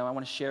talks to me, I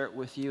want to share it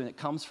with you. And it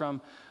comes from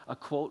a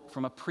quote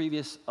from a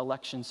previous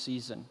election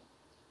season.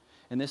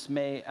 And this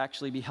may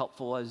actually be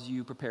helpful as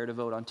you prepare to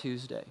vote on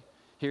Tuesday.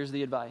 Here's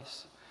the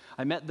advice.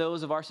 I met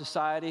those of our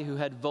society who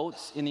had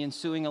votes in the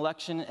ensuing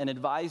election and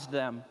advised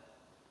them,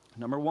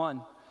 number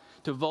one,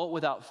 to vote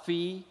without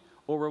fee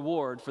or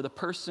reward for the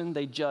person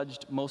they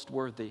judged most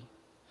worthy.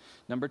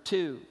 Number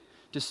two,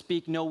 to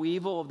speak no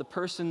evil of the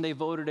person they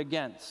voted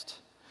against.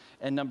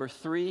 And number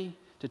three,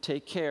 to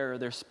take care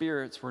their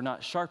spirits were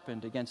not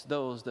sharpened against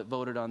those that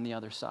voted on the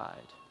other side.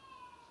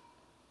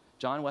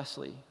 John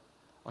Wesley,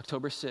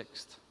 October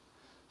 6th,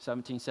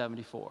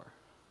 1774.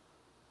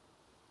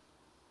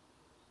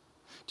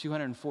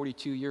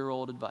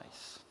 242-year-old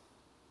advice,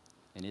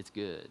 and it's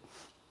good.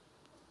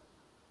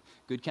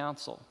 Good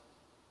counsel.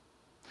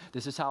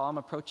 This is how I'm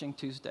approaching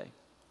Tuesday.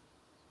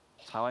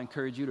 It's how I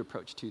encourage you to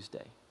approach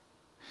Tuesday.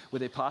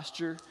 With a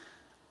posture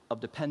of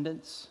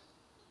dependence,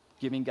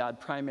 giving God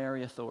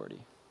primary authority.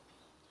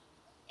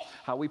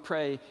 How we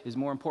pray is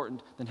more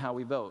important than how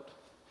we vote.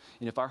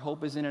 And if our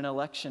hope is in an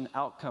election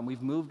outcome,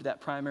 we've moved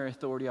that primary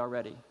authority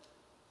already.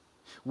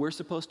 We're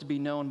supposed to be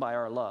known by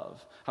our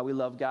love, how we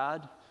love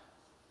God,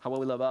 how well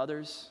we love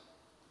others,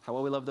 how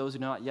well we love those who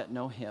do not yet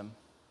know him.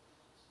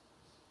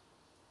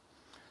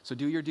 So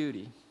do your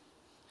duty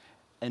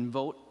and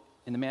vote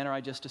in the manner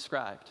I just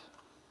described.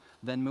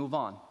 Then move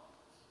on.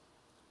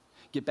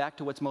 Get back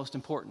to what's most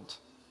important.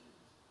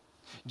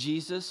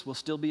 Jesus will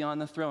still be on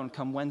the throne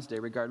come Wednesday,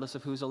 regardless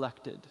of who's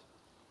elected.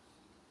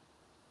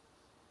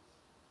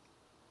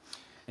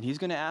 And he's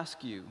going to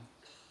ask you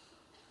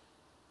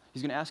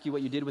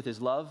what you did with his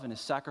love and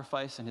his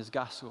sacrifice and his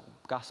gospel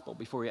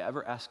before he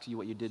ever asks you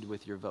what you did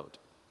with your vote.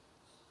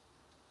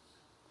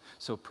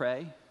 So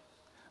pray,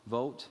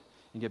 vote,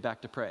 and get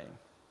back to praying.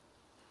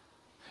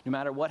 No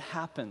matter what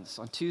happens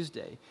on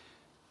Tuesday,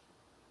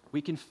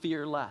 we can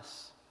fear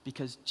less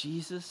because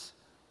Jesus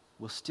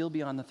will still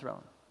be on the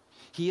throne.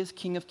 He is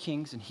King of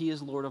Kings and he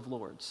is Lord of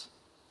Lords.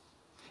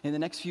 In the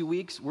next few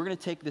weeks, we're going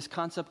to take this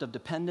concept of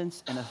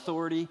dependence and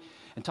authority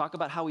and talk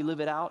about how we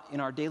live it out in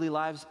our daily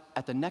lives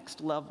at the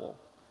next level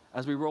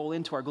as we roll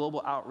into our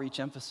global outreach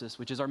emphasis,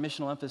 which is our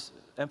missional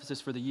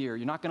emphasis for the year.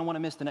 You're not going to want to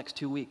miss the next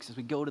 2 weeks as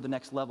we go to the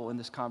next level in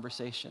this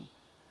conversation.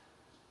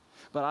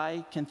 But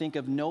I can think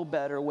of no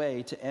better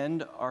way to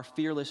end our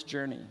fearless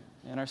journey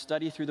and our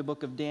study through the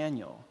book of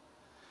Daniel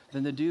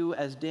than to do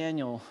as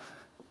Daniel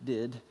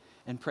did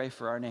and pray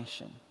for our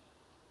nation.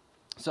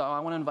 So I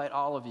want to invite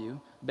all of you,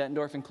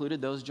 Bettendorf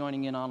included, those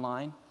joining in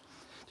online,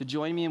 to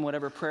join me in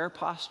whatever prayer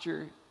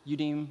posture you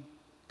deem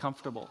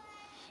comfortable.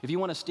 If you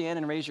want to stand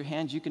and raise your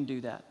hands, you can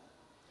do that.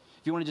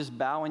 If you want to just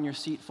bow in your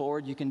seat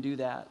forward, you can do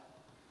that.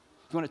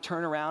 If you want to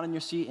turn around in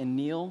your seat and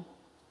kneel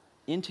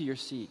into your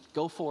seat,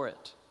 go for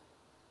it.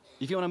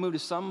 If you want to move to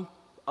some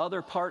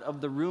other part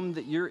of the room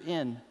that you're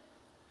in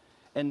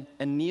and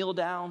kneel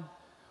down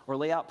or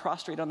lay out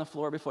prostrate on the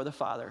floor before the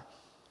Father,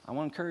 I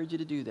want to encourage you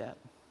to do that.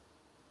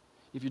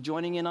 If you're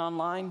joining in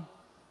online,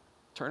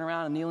 turn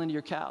around and kneel into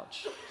your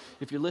couch.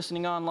 If you're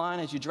listening online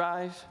as you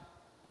drive,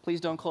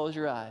 please don't close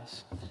your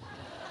eyes.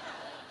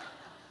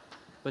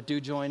 But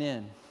do join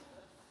in.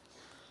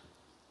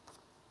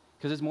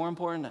 Because it's more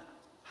important,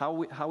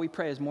 how we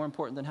pray is more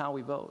important than how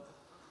we vote.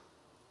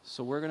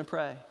 So we're going to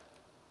pray.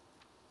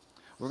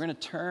 We're going to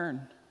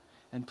turn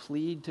and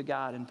plead to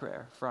God in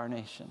prayer for our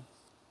nation.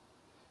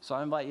 So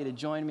I invite you to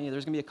join me.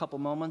 There's going to be a couple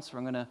moments where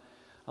I'm going to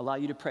allow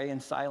you to pray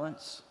in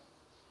silence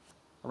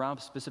around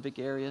specific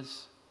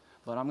areas,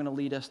 but I'm going to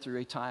lead us through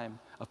a time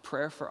of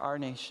prayer for our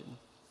nation.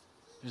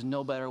 There's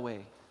no better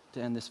way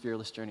to end this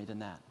fearless journey than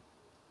that.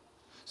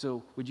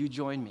 So would you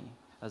join me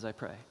as I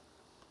pray?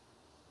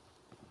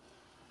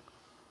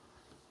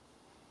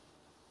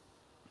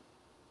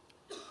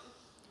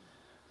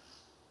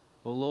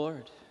 Oh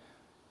Lord,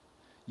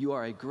 you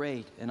are a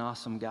great and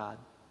awesome God.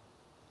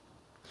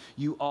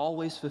 You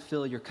always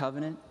fulfill your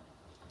covenant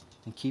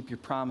and keep your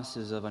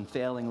promises of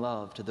unfailing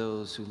love to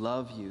those who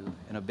love you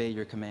and obey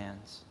your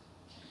commands,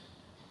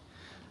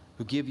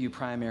 who give you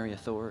primary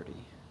authority,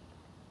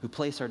 who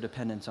place our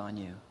dependence on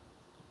you.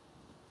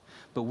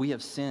 But we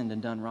have sinned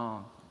and done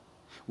wrong.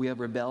 We have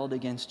rebelled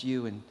against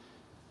you and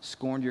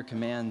scorned your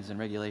commands and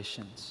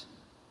regulations.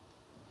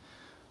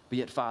 But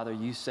yet, Father,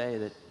 you say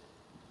that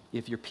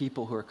if your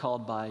people who are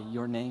called by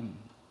your name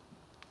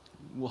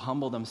will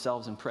humble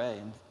themselves and pray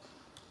and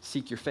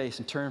seek your face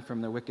and turn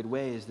from their wicked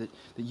ways, that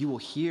you will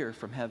hear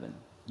from heaven.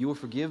 You will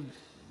forgive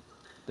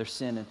their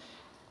sin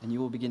and you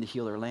will begin to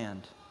heal their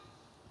land.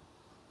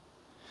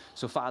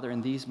 So, Father,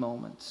 in these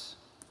moments,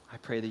 I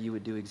pray that you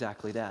would do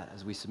exactly that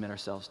as we submit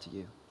ourselves to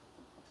you.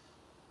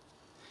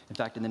 In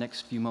fact, in the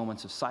next few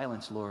moments of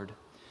silence, Lord,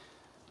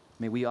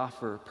 may we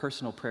offer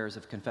personal prayers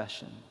of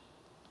confession,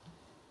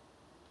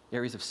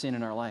 areas of sin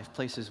in our life,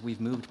 places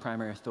we've moved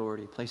primary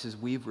authority, places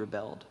we've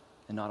rebelled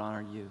and not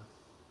honored you.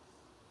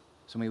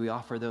 So may we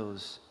offer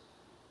those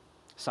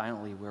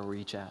silently where we're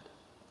each at.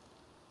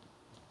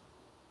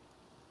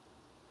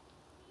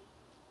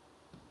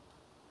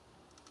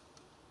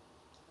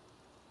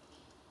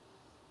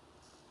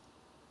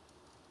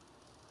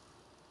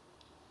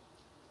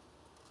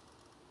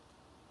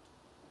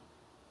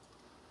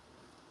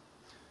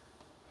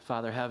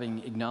 Father, having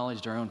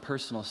acknowledged our own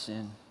personal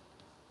sin,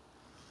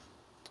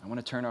 I want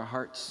to turn our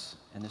hearts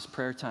in this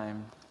prayer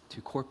time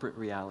to corporate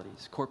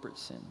realities, corporate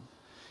sin,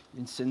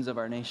 and sins of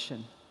our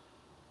nation.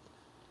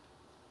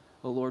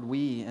 Oh Lord,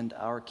 we and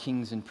our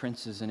kings and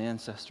princes and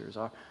ancestors,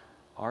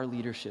 our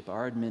leadership,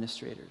 our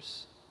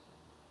administrators,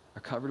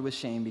 are covered with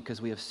shame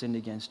because we have sinned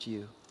against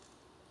you.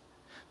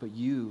 But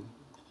you,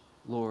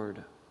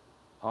 Lord,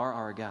 are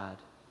our God,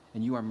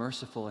 and you are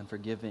merciful and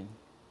forgiving.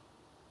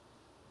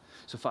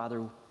 So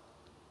Father,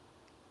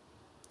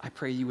 I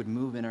pray you would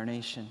move in our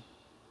nation.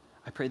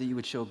 I pray that you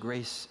would show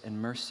grace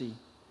and mercy,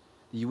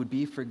 that you would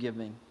be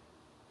forgiving,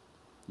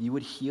 you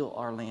would heal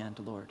our land,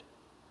 Lord,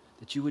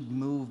 that you would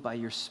move by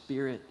your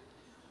Spirit,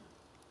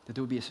 that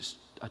there would be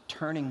a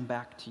turning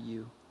back to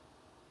you.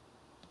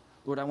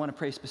 Lord, I want to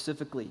pray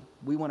specifically.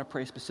 We want to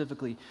pray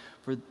specifically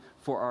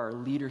for our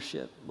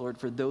leadership, Lord,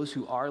 for those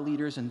who are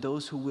leaders and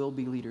those who will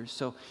be leaders.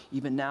 So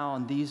even now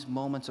in these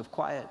moments of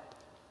quiet,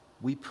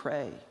 we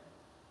pray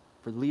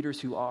for leaders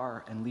who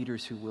are and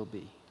leaders who will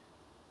be.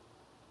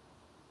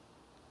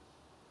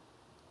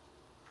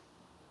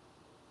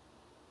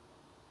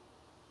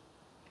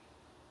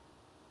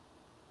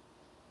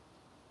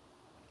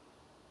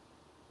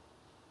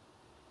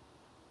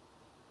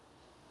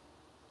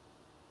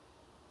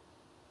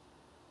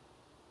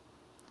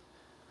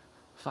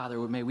 Father,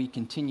 may we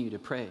continue to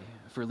pray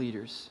for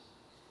leaders.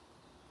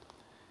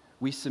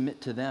 We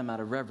submit to them out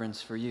of reverence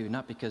for you,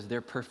 not because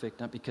they're perfect,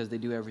 not because they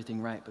do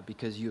everything right, but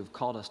because you have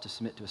called us to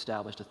submit to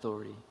established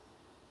authority.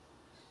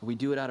 We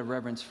do it out of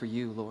reverence for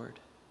you, Lord.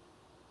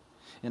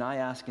 And I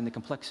ask in the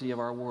complexity of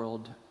our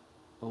world,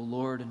 O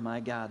Lord and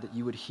my God, that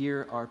you would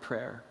hear our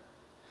prayer.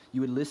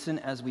 You would listen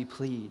as we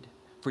plead.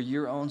 For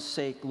your own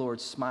sake, Lord,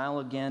 smile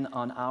again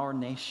on our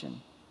nation.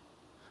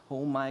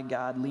 Oh my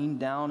God, lean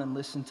down and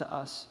listen to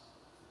us.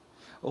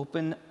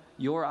 Open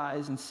your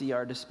eyes and see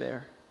our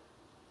despair.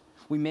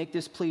 We make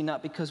this plea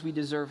not because we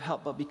deserve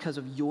help, but because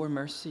of your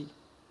mercy.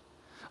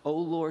 O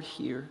Lord,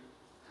 hear.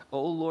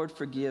 O Lord,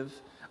 forgive.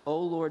 O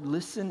Lord,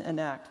 listen and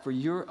act for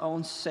your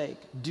own sake.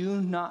 Do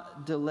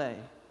not delay,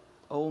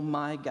 O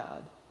my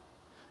God,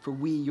 for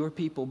we, your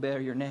people,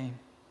 bear your name.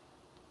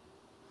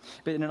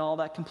 But in all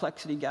that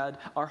complexity, God,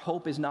 our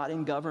hope is not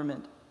in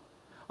government.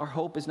 Our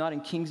hope is not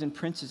in kings and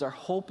princes. Our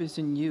hope is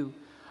in you.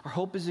 Our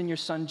hope is in your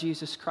Son,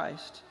 Jesus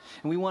Christ.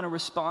 And we want to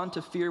respond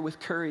to fear with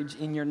courage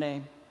in your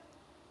name.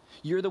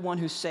 You're the one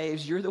who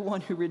saves. You're the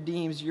one who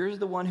redeems. You're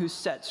the one who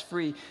sets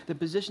free, that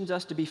positions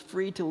us to be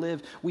free to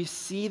live. We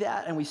see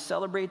that and we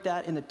celebrate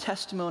that in the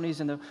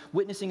testimonies and the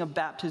witnessing of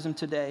baptism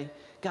today.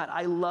 God,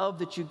 I love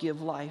that you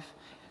give life,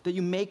 that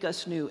you make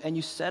us new and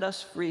you set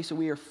us free so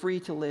we are free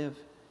to live.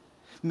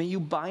 May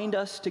you bind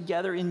us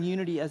together in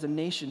unity as a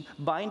nation.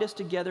 Bind us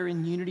together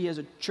in unity as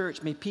a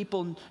church. May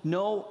people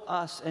know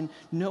us and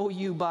know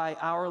you by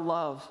our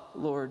love,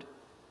 Lord,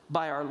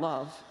 by our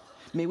love.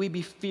 May we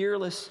be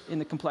fearless in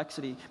the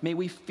complexity. May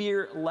we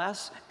fear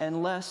less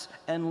and less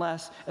and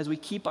less as we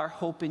keep our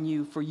hope in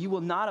you, for you will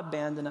not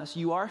abandon us.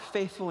 You are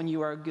faithful and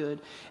you are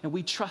good, and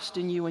we trust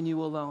in you and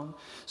you alone.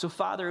 So,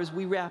 Father, as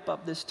we wrap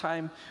up this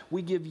time,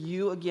 we give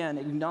you again,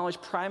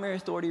 acknowledge primary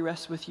authority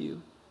rests with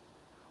you.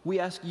 We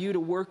ask you to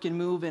work and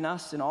move in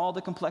us in all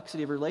the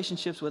complexity of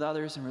relationships with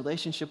others and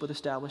relationship with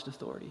established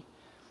authority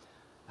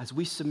as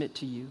we submit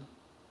to you,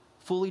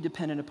 fully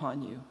dependent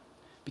upon you,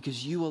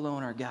 because you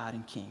alone are God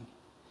and King.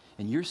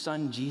 And your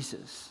Son,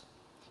 Jesus,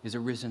 is a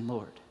risen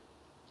Lord.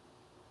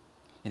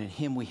 And in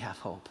him we have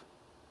hope.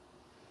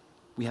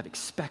 We have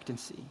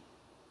expectancy.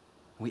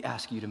 We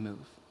ask you to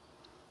move.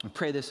 We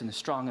pray this in the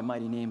strong and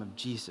mighty name of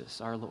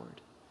Jesus, our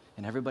Lord.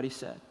 And everybody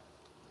said,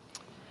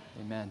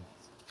 amen.